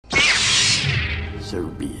So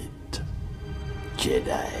be it, Jedi.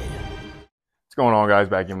 What's going on, guys?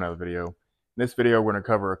 Back in another video. In this video, we're going to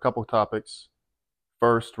cover a couple topics.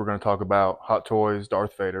 First, we're going to talk about Hot Toys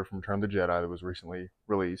Darth Vader from Return of the Jedi that was recently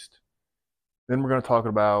released. Then we're going to talk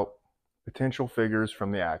about potential figures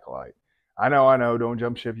from The Acolyte. I know, don't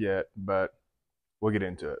jump ship yet, but we'll get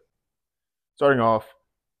into it. Starting off,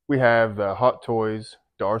 we have the Hot Toys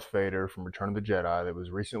Darth Vader from Return of the Jedi that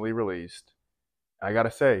was recently released. I gotta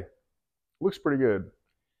say, looks pretty good.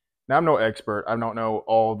 Now, I'm no expert. I don't know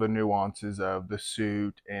all the nuances of the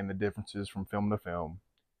suit and the differences from film to film.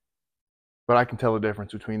 But I can tell the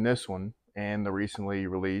difference between this one and the recently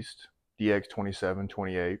released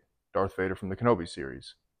DX2728 Darth Vader from the Kenobi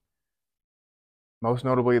series. Most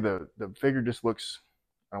notably, the figure just looks,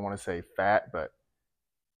 I don't want to say fat, but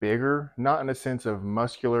bigger. Not in a sense of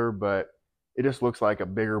muscular, but it just looks like a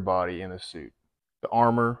bigger body in a suit. The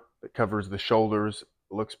armor that covers the shoulders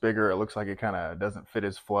looks bigger. It looks like it kind of doesn't fit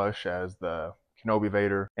as flush as the Kenobi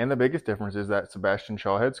Vader. And the biggest difference is that Sebastian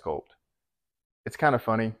Shaw head sculpt. It's kind of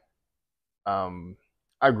funny.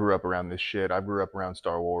 I grew up around this shit. I grew up around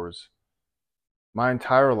Star Wars. My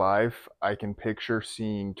entire life, I can picture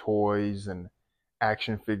seeing toys and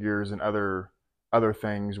action figures and other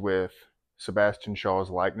things with Sebastian Shaw's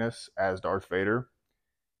likeness as Darth Vader.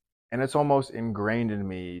 And it's almost ingrained in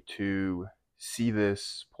me to see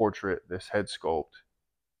this portrait, this head sculpt,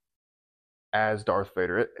 as Darth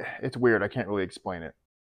Vader. It's weird. I can't really explain it.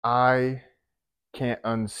 I can't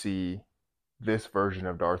unsee this version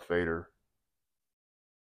of Darth Vader.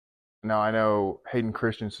 Now, I know Hayden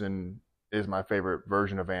Christensen is my favorite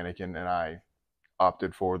version of Anakin, and I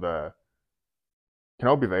opted for the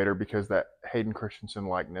Kenobi Vader because that Hayden Christensen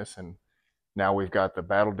likeness, and now we've got the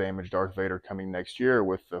battle damaged Darth Vader coming next year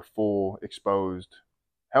with the full exposed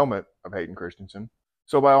helmet of Hayden Christensen.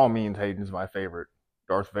 So by all means, Hayden's my favorite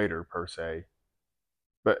Darth Vader per se.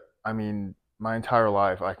 But I mean, my entire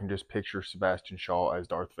life I can just picture Sebastian Shaw as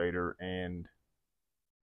Darth Vader, and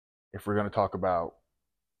if we're going to talk about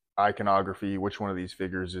iconography, which one of these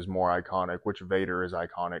figures is more iconic, which Vader is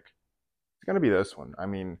iconic, it's going to be this one. I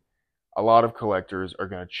mean, a lot of collectors are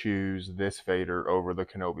going to choose this Vader over the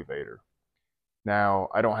Kenobi Vader. Now,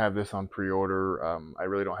 I don't have this on pre-order. I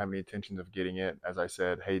really don't have any intentions of getting it. As I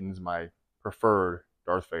said, Hayden's my preferred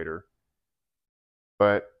Darth Vader.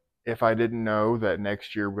 But if I didn't know that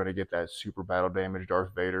next year we're going to get that super battle damage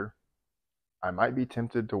Darth Vader, I might be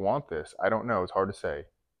tempted to want this. I don't know. It's hard to say.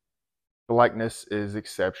 The likeness is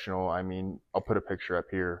exceptional. I mean, I'll put a picture up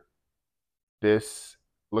here. This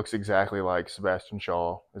looks exactly like Sebastian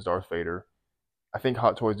Shaw as Darth Vader. I think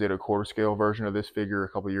Hot Toys did a quarter scale version of this figure a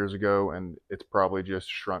couple years ago, and it's probably just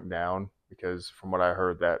shrunk down because from what I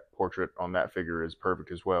heard, that portrait on that figure is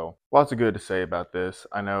perfect as well. Lots of good to say about this.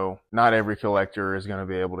 I know not every collector is going to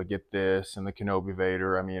be able to get this and the Kenobi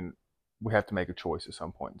Vader. I mean, we have to make a choice at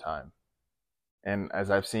some point in time. And as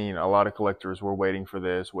I've seen, a lot of collectors were waiting for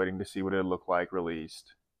this, waiting to see what it would look like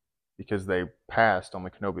released because they passed on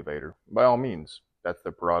the Kenobi Vader. By all means, that's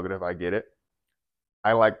their prerogative. I get it.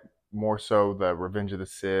 I like more so the Revenge of the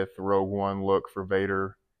Sith, Rogue One look for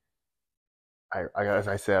Vader. As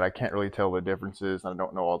I said, I can't really tell the differences. I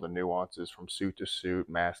don't know all the nuances from suit to suit,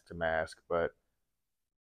 mask to mask, but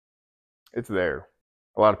it's there.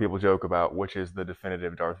 A lot of people joke about which is the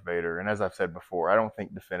definitive Darth Vader, and as I've said before, I don't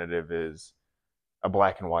think definitive is a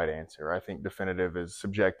black and white answer. I think definitive is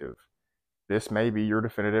subjective. This may be your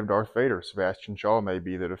definitive Darth Vader. Sebastian Shaw may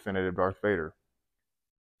be the definitive Darth Vader.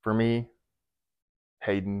 For me,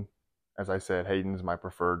 Hayden, as I said, Hayden's my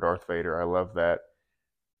preferred Darth Vader. I love that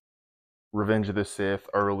Revenge of the Sith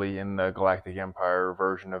early in the Galactic Empire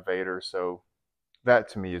version of Vader, so that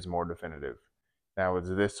to me is more definitive. Now, is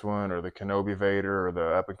this one or the Kenobi Vader or the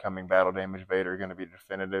up-and-coming battle damage Vader going to be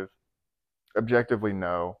definitive? Objectively,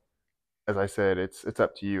 no. As I said, it's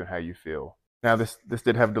up to you and how you feel. Now, this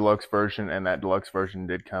did have a deluxe version, and that deluxe version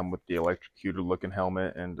did come with the electrocuted looking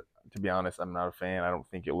helmet, and to be honest, I'm not a fan. I don't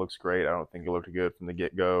think it looks great. I don't think it looked good from the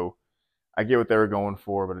get-go. I get what they were going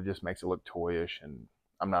for, but it just makes it look toyish, and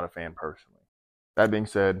I'm not a fan personally. That being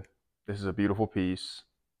said, this is a beautiful piece,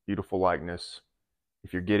 beautiful likeness.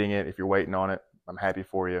 If you're getting it, if you're waiting on it, I'm happy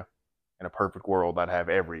for you. In a perfect world, I'd have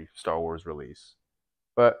every Star Wars release.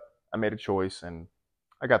 But I made a choice, and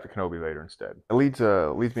I got the Kenobi Vader instead. It leads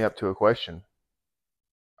me up to a question.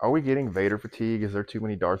 Are we getting Vader fatigue? Is there too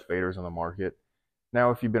many Darth Vaders on the market?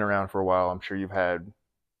 Now, if you've been around for a while, I'm sure you've had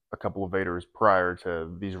a couple of Vaders prior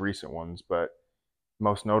to these recent ones, but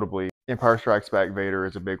most notably, Empire Strikes Back Vader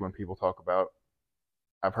is a big one people talk about.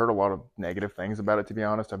 I've heard a lot of negative things about it, to be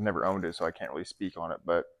honest. I've never owned it, so I can't really speak on it,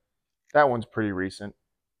 but that one's pretty recent.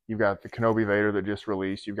 You've got the Kenobi Vader that just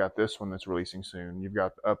released. You've got this one that's releasing soon. You've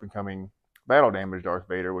got the up and coming battle damage Darth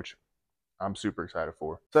Vader, which I'm super excited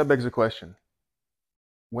for. So that begs the question,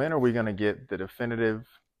 when are we going to get the definitive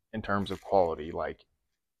in terms of quality? Like,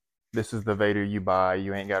 this is the Vader you buy.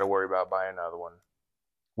 You ain't got to worry about buying another one.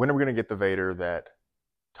 When are we going to get the Vader that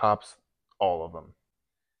tops all of them?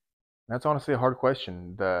 That's honestly a hard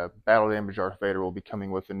question. The battle damage Darth Vader will be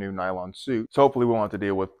coming with a new nylon suit, so hopefully we won't have to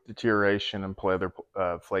deal with deterioration and pleather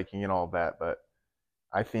flaking and all of that. But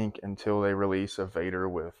I think until they release a Vader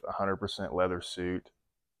with 100% leather suit,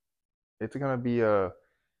 it's going to be a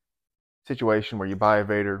situation where you buy a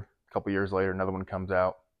Vader, a couple years later another one comes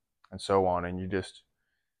out, and so on, and you just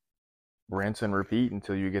rinse and repeat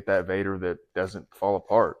until you get that Vader that doesn't fall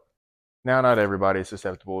apart. Now, not everybody is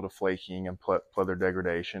susceptible to flaking and pleather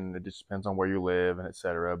degradation. It just depends on where you live and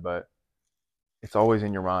etc. But it's always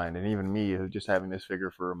in your mind. And even me, just having this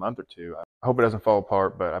figure for a month or two, I hope it doesn't fall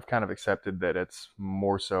apart, but I've kind of accepted that it's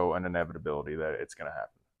more so an inevitability that it's going to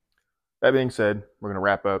happen. That being said, we're going to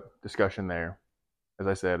wrap up discussion there. As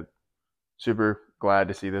I said, super glad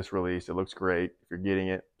to see this released. It looks great. If you're getting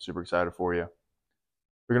it, super excited for you.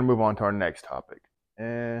 We're going to move on to our next topic.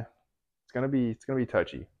 It's going to be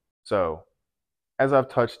touchy. So, as I've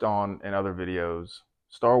touched on in other videos,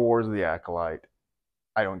 Star Wars The Acolyte,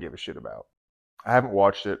 I don't give a shit about. I haven't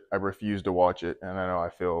watched it. I refuse to watch it, and I know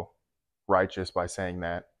I feel righteous by saying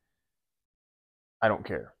that. I don't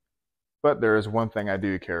care. But there is one thing I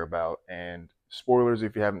do care about, and spoilers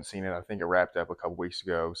if you haven't seen it. I think it wrapped up a couple weeks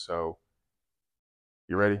ago, so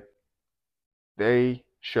you ready? They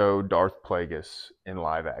showed Darth Plagueis in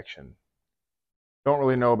live action. Don't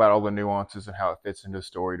really know about all the nuances and how it fits into the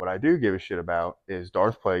story. What I do give a shit about is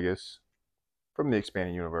Darth Plagueis from the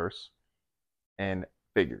expanded universe and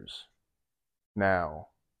figures. Now,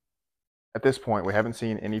 at this point, we haven't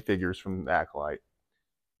seen any figures from the Acolyte.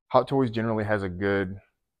 Hot Toys generally has a good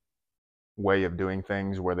way of doing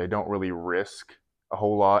things where they don't really risk a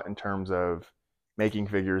whole lot in terms of making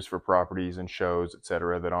figures for properties and shows,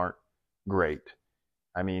 etc., that aren't great.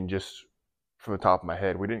 I mean, just from the top of my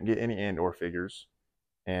head, we didn't get any Andor figures.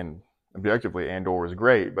 And objectively, Andor was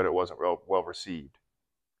great, but it wasn't well received.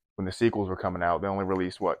 When the sequels were coming out, they only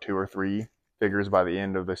released, 2 or 3 figures by the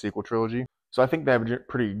end of the sequel trilogy. So I think they have a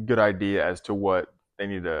pretty good idea as to what they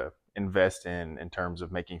need to invest in terms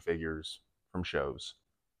of making figures from shows.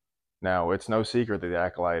 Now, it's no secret that the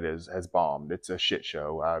Acolyte has bombed. It's a shit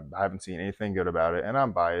show. I haven't seen anything good about it, and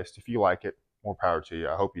I'm biased. If you like it, more power to you.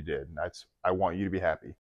 I hope you did. I want you to be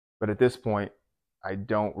happy. But at this point, I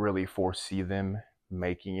don't really foresee them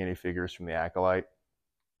making any figures from the Acolyte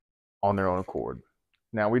on their own accord.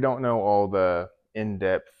 Now, we don't know all the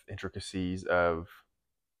in-depth intricacies of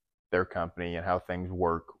their company and how things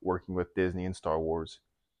work working with Disney and Star Wars.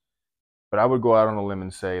 But I would go out on a limb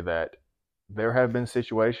and say that there have been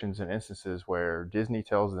situations and instances where Disney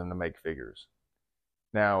tells them to make figures.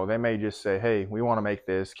 Now, they may just say, hey, we want to make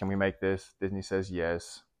this. Can we make this? Disney says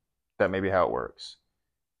yes. That may be how it works.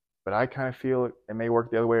 But I kind of feel it may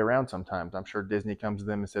work the other way around sometimes. I'm sure Disney comes to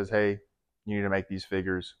them and says, hey, you need to make these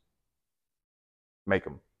figures. Make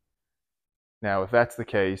them. Now, if that's the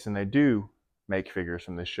case, and they do make figures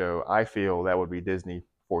from this show, I feel that would be Disney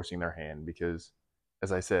forcing their hand because,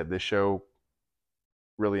 as I said, this show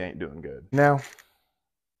really ain't doing good. Now,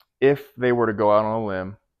 if they were to go out on a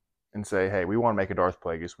limb and say, hey, we want to make a Darth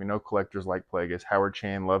Plagueis. We know collectors like Plagueis. Howard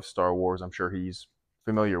Chan loves Star Wars. I'm sure he's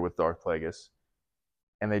familiar with Darth Plagueis.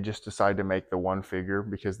 And they just decide to make the one figure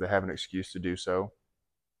because they have an excuse to do so.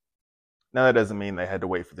 Now, that doesn't mean they had to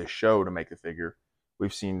wait for this show to make the figure.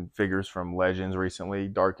 We've seen figures from Legends recently,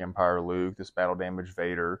 Dark Empire Luke, this battle damage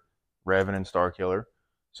Vader, Revan and Starkiller.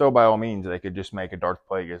 So by all means, they could just make a Darth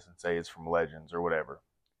Plagueis and say it's from Legends or whatever.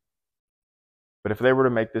 But if they were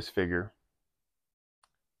to make this figure,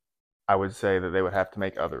 I would say that they would have to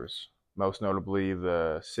make others. Most notably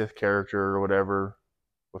the Sith character or whatever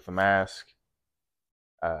with the mask.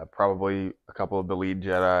 Probably a couple of the lead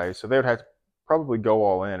Jedi. So they would have to probably go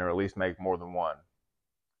all in or at least make more than one.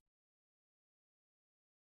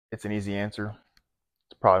 It's an easy answer.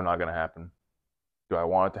 It's probably not going to happen. Do I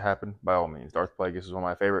want it to happen? By all means. Darth Plagueis is one of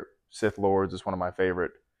my favorite Sith Lords. It's one of my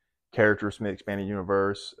favorite characters from the expanded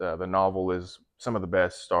universe. The novel is some of the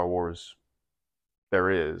best Star Wars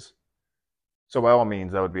there is. So by all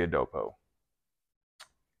means, that would be a dopo.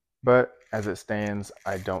 But as it stands,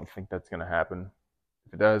 I don't think that's going to happen.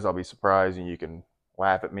 If it does, I'll be surprised, and you can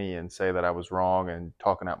laugh at me and say that I was wrong and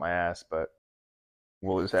talking out my ass, but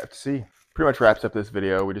we'll just have to see. Pretty much wraps up this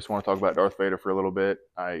video. We just want to talk about Darth Vader for a little bit.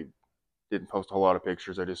 I didn't post a whole lot of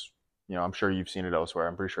pictures. I just, I'm sure you've seen it elsewhere.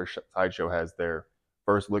 I'm pretty sure Sideshow has their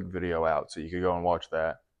first look video out, so you could go and watch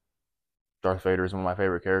that. Darth Vader is one of my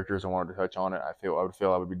favorite characters. I wanted to touch on it. I would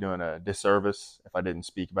feel I would be doing a disservice if I didn't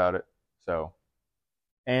speak about it. So,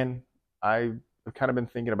 and I've kind of been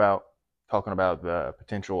thinking about talking about the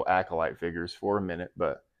potential acolyte figures for a minute,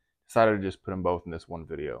 but decided to just put them both in this one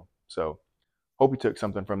video. So, hope you took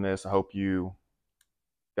something from this. I hope you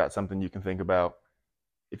got something you can think about.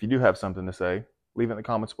 If you do have something to say, leave it in the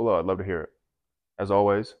comments below. I'd love to hear it. As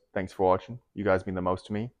always, thanks for watching. You guys mean the most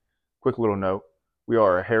to me. Quick little note, we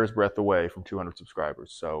are a hair's breadth away from 200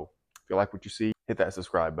 subscribers, so if you like what you see, hit that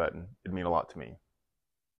subscribe button. It'd mean a lot to me.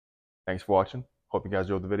 Thanks for watching. Hope you guys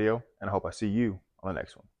enjoyed the video, and I hope I see you on the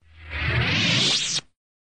next one.